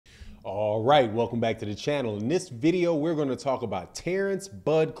All right, welcome back to the channel. In this video, we're going to talk about Terence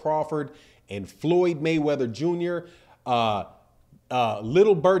 "Bud" Crawford and Floyd Mayweather Jr.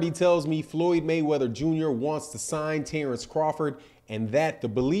 Little birdie tells me Floyd Mayweather Jr. wants to sign Terence Crawford, and that the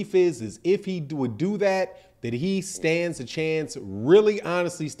belief is if he would do that he stands a chance, really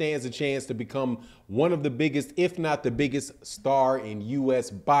honestly stands a chance to become one of the biggest, if not the biggest star in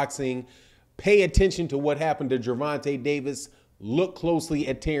U.S. boxing. Pay attention to what happened to Gervonta Davis. Look closely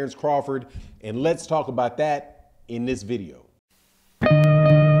at Terence Crawford, and let's talk about that in this video.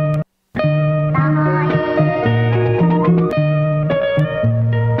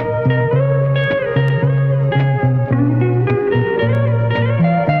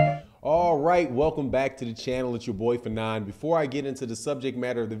 Welcome back to the channel. It's your boy Fanon. Before I get into the subject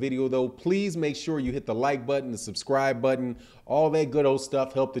matter of the video though, please make sure you hit the like button, the subscribe button, all that good old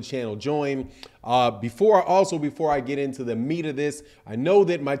stuff, help the channel join. Before I get into the meat of this, I know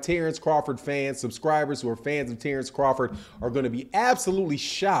that my Terence Crawford fans, subscribers who are fans of Terence Crawford, are going to be absolutely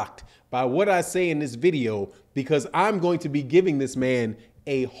shocked by what I say in this video, because I'm going to be giving this man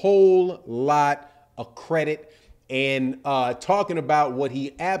a whole lot of credit and talking about what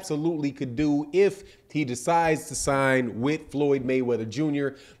he absolutely could do if he decides to sign with Floyd Mayweather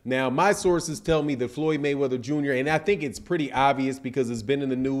Jr. Now, my sources tell me that Floyd Mayweather Jr., and I think it's pretty obvious because it's been in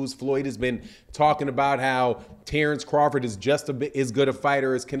the news, Floyd has been talking about how Terence Crawford is just a bit as good a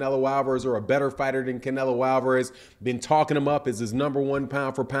fighter as Canelo Alvarez, or a better fighter than Canelo Alvarez, been talking him up as his #1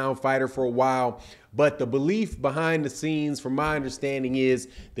 pound for pound fighter for a while. But the belief behind the scenes, from my understanding, is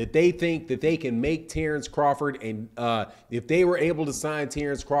that they think that they can make Terence Crawford, and if they were able to sign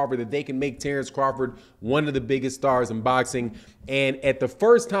Terence Crawford, that they can make Terence Crawford one of the biggest stars in boxing. And at the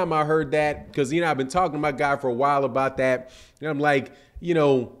first time I heard that, because, I've been talking to my guy for a while about that, and I'm like,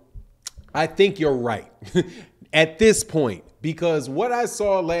 I think you're right at this point, because what I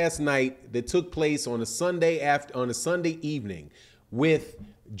saw last night that took place on a Sunday evening with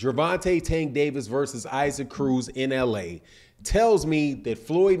Gervonta Tank Davis versus Isaac Cruz in LA tells me that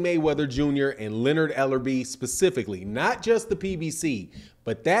Floyd Mayweather Jr. and Leonard Ellerbe specifically, not just the PBC,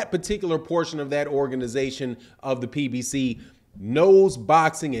 but that particular portion of that organization of the PBC, knows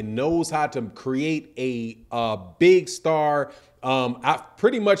boxing and knows how to create a big star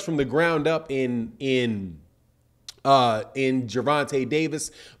pretty much from the ground up in Gervonta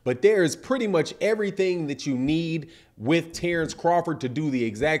Davis. But there's pretty much everything that you need with Terence Crawford to do the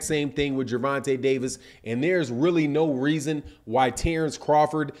exact same thing with Gervonta Davis. And there's really no reason why Terence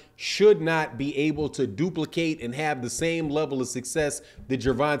Crawford should not be able to duplicate and have the same level of success that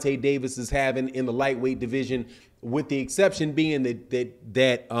Gervonta Davis is having in the lightweight division, with the exception being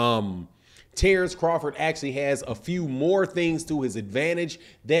that Terence Crawford actually has a few more things to his advantage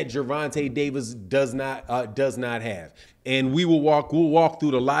that Gervonta Davis does not have. And we'll walk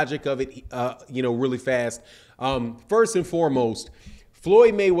through the logic of it, really fast. First and foremost,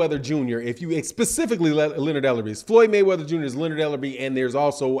 Floyd Mayweather Jr., if you specifically Leonard Ellerbe, Floyd Mayweather Jr. is Leonard Ellerbe, and there's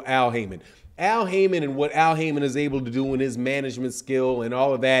also Al Haymon. Al Haymon, and what Al Haymon is able to do in his management skill and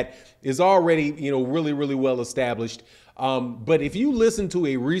all of that is already, really, really well established. But if you listen to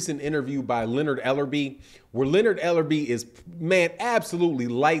a recent interview by Leonard Ellerbe, where Leonard Ellerbe is, absolutely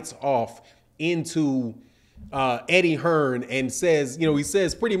lights off into Eddie Hearn, and says, he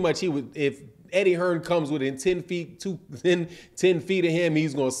says pretty much if Eddie Hearn comes within 10 feet of him,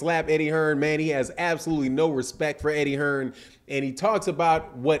 he's going to slap Eddie Hearn. Man, he has absolutely no respect for Eddie Hearn. And he talks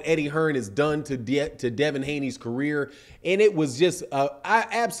about what Eddie Hearn has done to Devin Haney's career. And it was just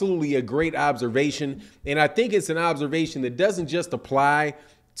absolutely a great observation. And I think it's an observation that doesn't just apply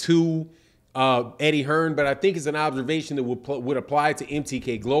to Eddie Hearn, but I think it's an observation that would apply to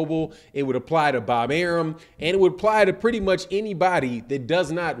MTK Global. It would apply to Bob Arum, and it would apply to pretty much anybody that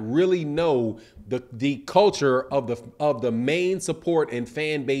does not really know the culture of the main support and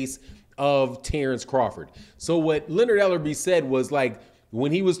fan base of Terence Crawford. So what Leonard Ellerbe said was, like,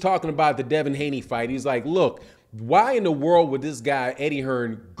 when he was talking about the Devin Haney fight, he's like, look, why in the world would this guy, Eddie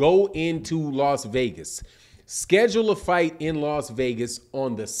Hearn, go into Las Vegas, schedule a fight in Las Vegas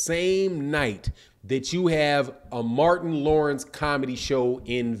on the same night that you have a Martin Lawrence comedy show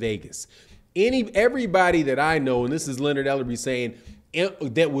in Vegas? Everybody that I know, and this is Leonard Ellerbe saying,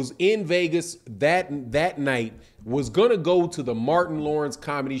 that was in Vegas that night was going to go to the Martin Lawrence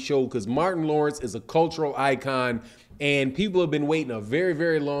comedy show, because Martin Lawrence is a cultural icon, and people have been waiting a very,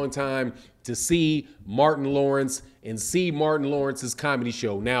 very long time to see Martin Lawrence and see Martin Lawrence's comedy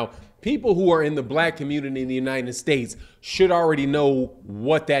show. Now, people who are in the black community in the United States should already know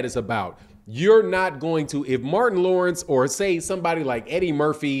what that is about. You're not going to, if Martin Lawrence, or say somebody like Eddie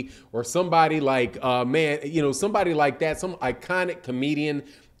Murphy, or somebody like, somebody like that, some iconic comedian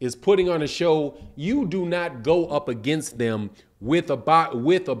is putting on a show, you do not go up against them with a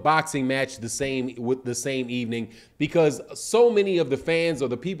boxing match the same evening, because so many of the fans or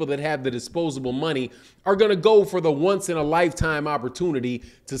the people that have the disposable money are going to go for the once in a lifetime opportunity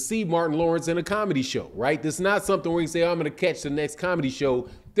to see Martin Lawrence in a comedy show, right? This is not something where you say, oh, I'm going to catch the next comedy show.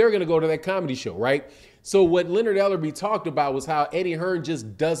 They're going to go to that comedy show, right? So what Leonard Ellerbe talked about was how Eddie Hearn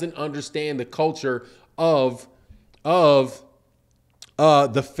just doesn't understand the culture of the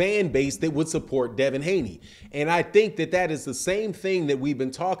fan base that would support Devin Haney. And I think that that is the same thing that we've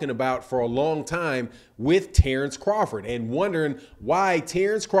been talking about for a long time with Terence Crawford, and wondering why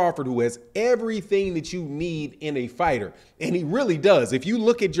Terence Crawford, who has everything that you need in a fighter, and he really does. If you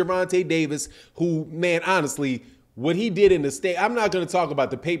look at Gervonta Davis, who, man, honestly, what he did in the state, I'm not going to talk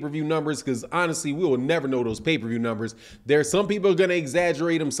about the pay-per-view numbers, because honestly, we will never know those pay-per-view numbers. There's some people are going to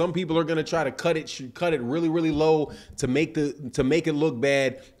exaggerate them. Some people are going to try to cut it really, really low to make it look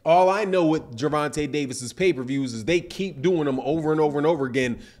bad. All I know with Gervonta Davis's pay-per-views is they keep doing them over and over and over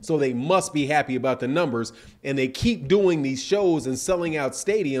again. So they must be happy about the numbers, and they keep doing these shows and selling out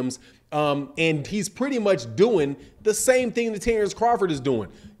stadiums. And he's pretty much doing the same thing that Terence Crawford is doing.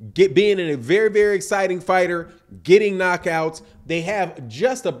 Being a very, very exciting fighter, getting knockouts. They have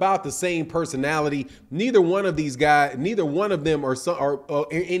just about the same personality. Neither one of these guys, neither one of them are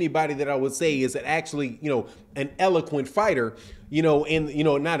anybody that I would say is actually, an eloquent fighter.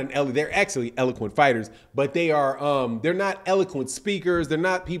 They're actually eloquent fighters, but they're not eloquent speakers. They're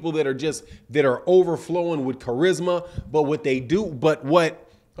not people that are overflowing with charisma. But what they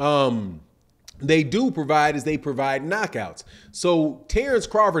do provide is they provide knockouts. So Terence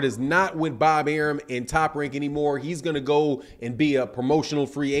Crawford is not with Bob Arum in Top Rank anymore. He's going to go and be a promotional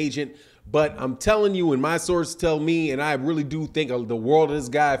free agent. But I'm telling you, and my sources tell me, and I really do think of the world of this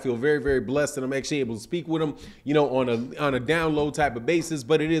guy. I feel very, very blessed that I'm actually able to speak with him, on a download type of basis.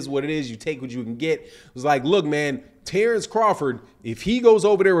 But it is what it is. You take what you can get. It's like, look, man, Terence Crawford, if he goes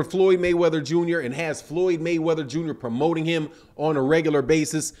over there with Floyd Mayweather Jr. and has Floyd Mayweather Jr. promoting him on a regular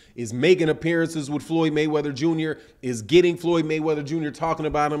basis, is making appearances with Floyd Mayweather Jr., is getting Floyd Mayweather Jr. talking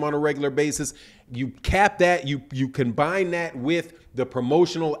about him on a regular basis, you cap that, you combine that with the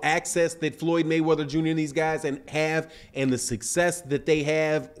promotional access that Floyd Mayweather Jr. and these guys have, and the success that they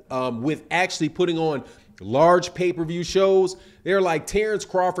have with actually putting on large pay-per-view shows. They're like, Terence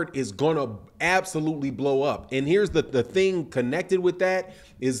Crawford is gonna absolutely blow up. And here's the thing connected with that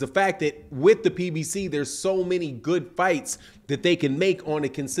is the fact that with the PBC, there's so many good fights that they can make on a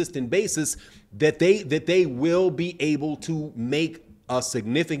consistent basis that they will be able to make a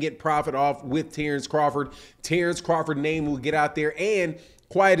significant profit off with Terence Crawford. Terence Crawford name will get out there, and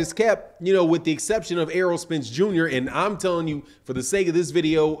quiet as kept, with the exception of Errol Spence Jr. And I'm telling you, for the sake of this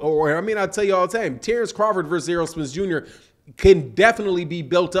video, I'll tell you all the time, Terence Crawford versus Errol Spence Jr. can definitely be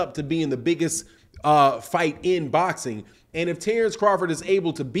built up to being the biggest fight in boxing. And if Terence Crawford is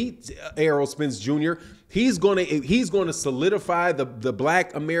able to beat Errol Spence Jr., he's going to solidify the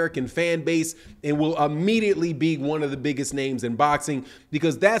Black American fan base and will immediately be one of the biggest names in boxing,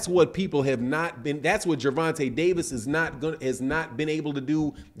 because that's what people have not been. That's what Gervonta Davis has not been able to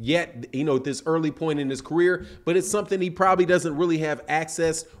do yet, at this early point in his career. But it's something he probably doesn't really have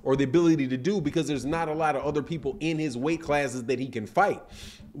access or the ability to do, because there's not a lot of other people in his weight classes that he can fight.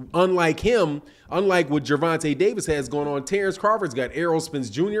 Unlike what Gervonta Davis has going on, Terence Crawford's got Errol Spence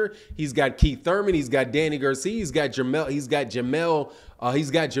Jr., he's got Keith Thurman, he's got Danny Garcia, he's got Jamel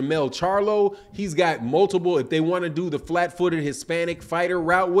Charlo, he's got multiple. If they want to do the flat-footed Hispanic fighter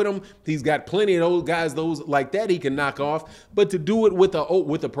route with him, he's got plenty of those guys, those like that he can knock off. But to do it with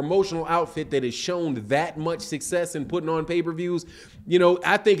a promotional outfit that has shown that much success in putting on pay-per-views,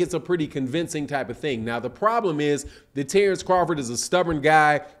 I think it's a pretty convincing type of thing. Now, the problem is that Terence Crawford is a stubborn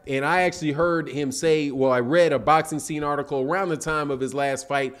guy, and I actually heard him say, I read a Boxing Scene article around the time of his last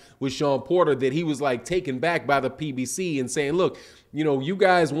fight with Sean Porter that he was like taken back by the PBC and saying, look, you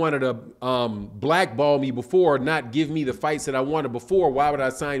guys wanted to blackball me before, not give me the fights that I wanted before. Why would I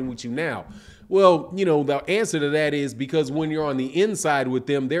sign with you now? Well, the answer to that is because when you're on the inside with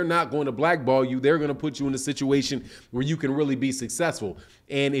them, they're not going to blackball you. They're going to put you in a situation where you can really be successful.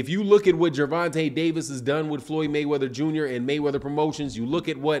 And if you look at what Gervonta Davis has done with Floyd Mayweather Jr. and Mayweather Promotions, you look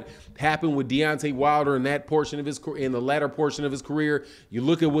at what happened with Deontay Wilder in the latter portion of his career, you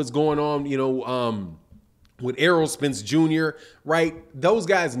look at what's going on, with Errol Spence Jr., right? Those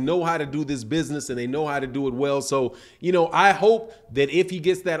guys know how to do this business and they know how to do it well. So, you know, I hope that if he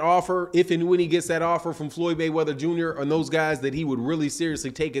gets that offer, if and when he gets that offer from Floyd Mayweather Jr. and those guys, that he would really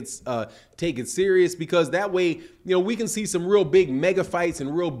seriously take it serious, because that way, you know, we can see some real big mega fights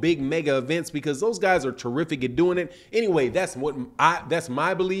and real big mega events, because those guys are terrific at doing it. Anyway, that's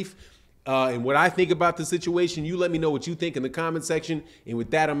my belief. And what I think about the situation. You let me know what you think in the comment section. And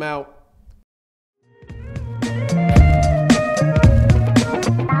with that, I'm out.